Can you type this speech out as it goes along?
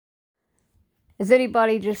Has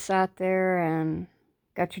anybody just sat there and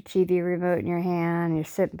got your TV remote in your hand, you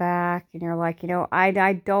sit back and you're like, I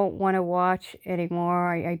don't want to watch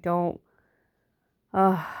anymore. I don't,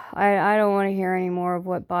 I don't want to hear any more of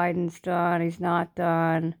what Biden's done. He's not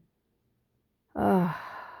done. Uh,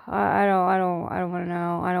 I don't want to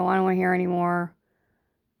know. I don't want to hear any more.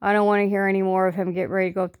 I don't want to hear any more of him get ready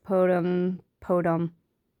to go up the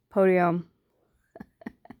podium.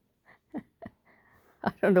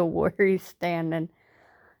 I don't know where he's standing.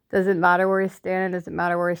 Doesn't matter where he's standing. Doesn't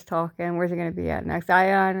matter where he's talking. Where's he going to be at next?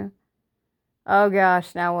 Oh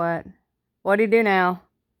gosh, now what? What'd he do now?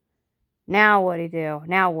 Now what'd he do?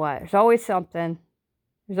 Now what? There's always something.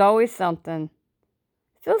 There's always something.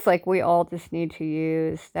 It feels like we all just need to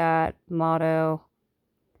use that motto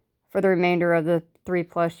for the remainder of the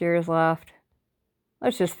 3+ years left.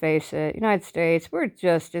 Let's just face it, United States,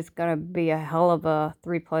 it's gonna be a hell of a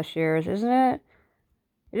 3+ years, isn't it?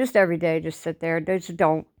 Just every day, just sit there. Just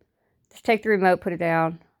don't. Just take the remote, put it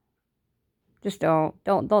down. Just don't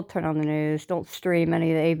turn on the news. Don't stream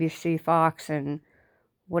any of the ABC, Fox, and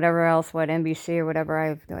whatever else, what NBC or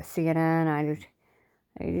whatever. CNN.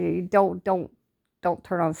 Don't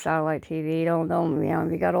turn on satellite TV. Don't.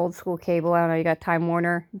 You got old school cable. I don't know. You got Time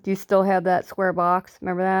Warner. Do you still have that square box?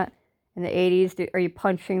 Remember that in the 80s? Are you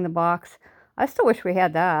punching the box? I still wish we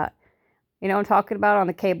had that. I'm talking about on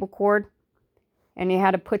the cable cord, and you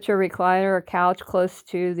had to put your recliner or couch close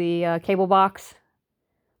to the cable box.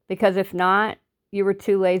 Because if not, you were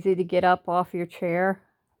too lazy to get up off your chair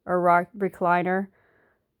or recliner.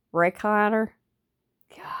 God,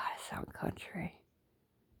 I sound country.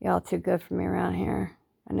 Y'all too good for me around here.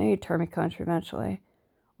 I know you'd turn me country eventually.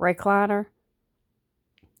 Recliner.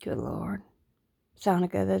 Good Lord.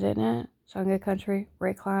 Sounded good, didn't it? Sound good country?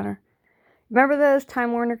 Recliner. Remember those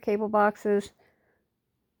Time Warner cable boxes?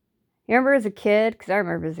 You remember as a kid? Because I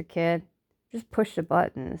remember as a kid. Just push the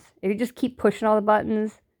buttons. If you just keep pushing all the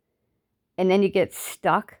buttons, and then you get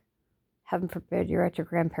stuck, heaven forbid you're at your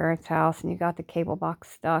grandparents' house and you got the cable box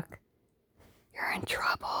stuck, you're in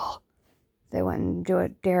trouble. They wouldn't do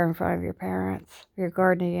it dare in front of your parents or your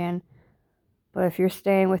guardian. But if you're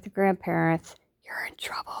staying with your grandparents, you're in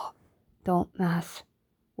trouble. Don't mess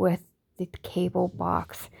with the cable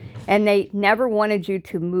box. And they never wanted you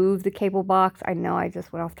to move the cable box. I know I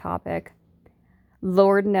just went off topic.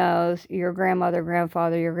 Lord knows your grandmother,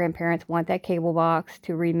 grandfather, your grandparents want that cable box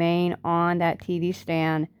to remain on that TV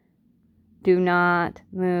stand. Do not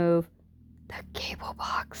move the cable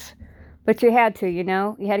box. But you had to, You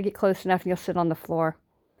had to get close enough and you'll sit on the floor.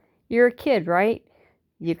 You're a kid, right?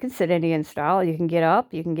 You can sit Indian style. You can get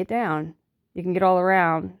up. You can get down. You can get all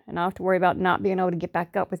around. And not have to worry about not being able to get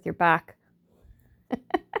back up with your back.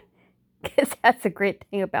 Because that's a great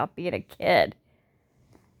thing about being a kid.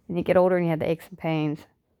 And you get older and you have the aches and pains.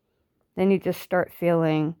 Then you just start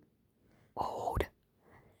feeling old.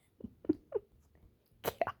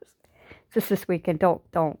 Yes. Just this weekend,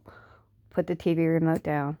 don't put the TV remote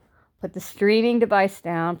down. Put the streaming device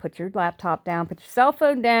down. Put your laptop down. Put your cell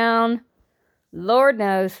phone down. Lord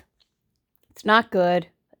knows it's not good.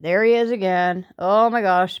 There he is again. Oh my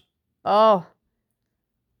gosh. Oh,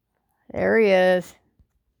 there he is.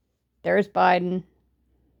 There's Biden.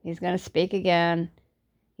 He's going to speak again.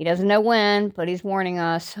 He doesn't know when, but he's warning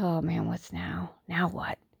us. Oh man, what's now? Now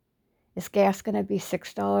what? Is gas going to be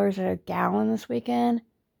 $6 a gallon this weekend?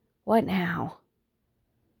 What now?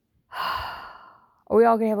 Are we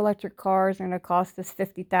all going to have electric cars? They're going to cost us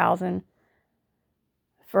 $50,000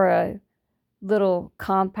 for a little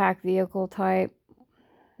compact vehicle type.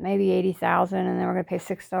 Maybe $80,000, and then we're going to pay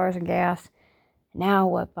 $6 in gas. Now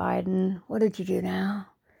what, Biden? What did you do now?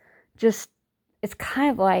 It's kind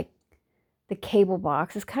of like the cable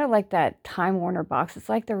box. It's kind of like that Time Warner box. It's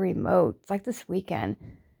like the remote. It's like this weekend,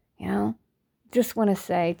 Just want to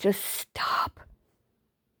say, just stop.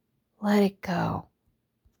 Let it go.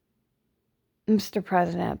 Mr.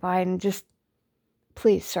 President Biden, just,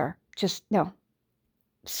 please, sir, no.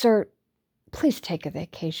 Sir, please take a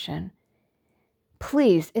vacation.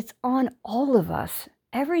 Please, it's on all of us.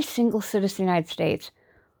 Every single citizen of the United States.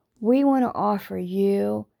 We want to offer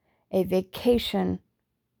you a vacation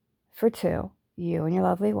for two, you and your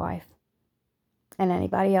lovely wife, and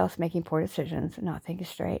anybody else making poor decisions and not thinking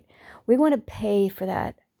straight. We want to pay for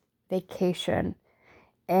that vacation.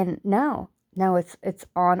 And now it's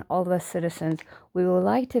on all of us citizens. We would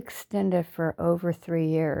like to extend it for over 3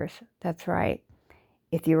 years. That's right.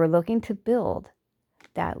 If you were looking to build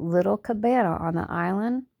that little cabana on the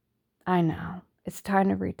island, I know, it's time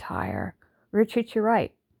to retire. We're going to treat you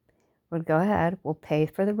right. We'll go ahead. We'll pay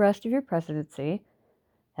for the rest of your presidency.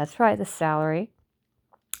 That's right, the salary.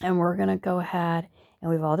 And we're going to go ahead And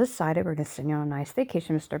we've all decided we're going to send you on a nice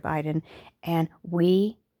vacation, Mr. Biden. And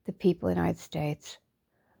we, the people of the United States,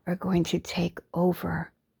 are going to take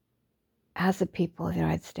over as the people of the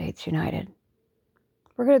United States united.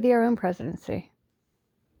 We're going to be our own presidency.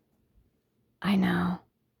 I know.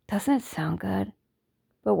 Doesn't it sound good?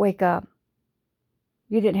 But wake up.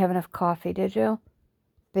 You didn't have enough coffee, did you?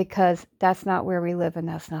 Because that's not where we live and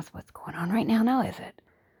that's not what's going on right now, is it?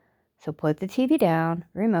 So put the TV down,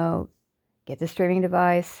 remote, get the streaming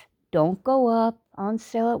device. Don't go up on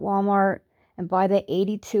sale at Walmart and buy the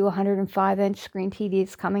 82 105-inch screen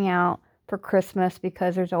TVs coming out for Christmas,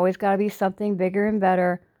 because there's always got to be something bigger and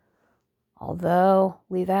better. Although,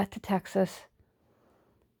 leave that to Texas.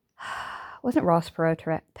 Wasn't Ross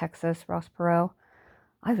Perot Texas? Ross Perot?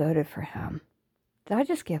 I voted for him. Did I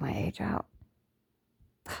just give my age out?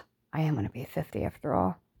 I am going to be 50 after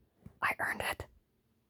all. I earned it.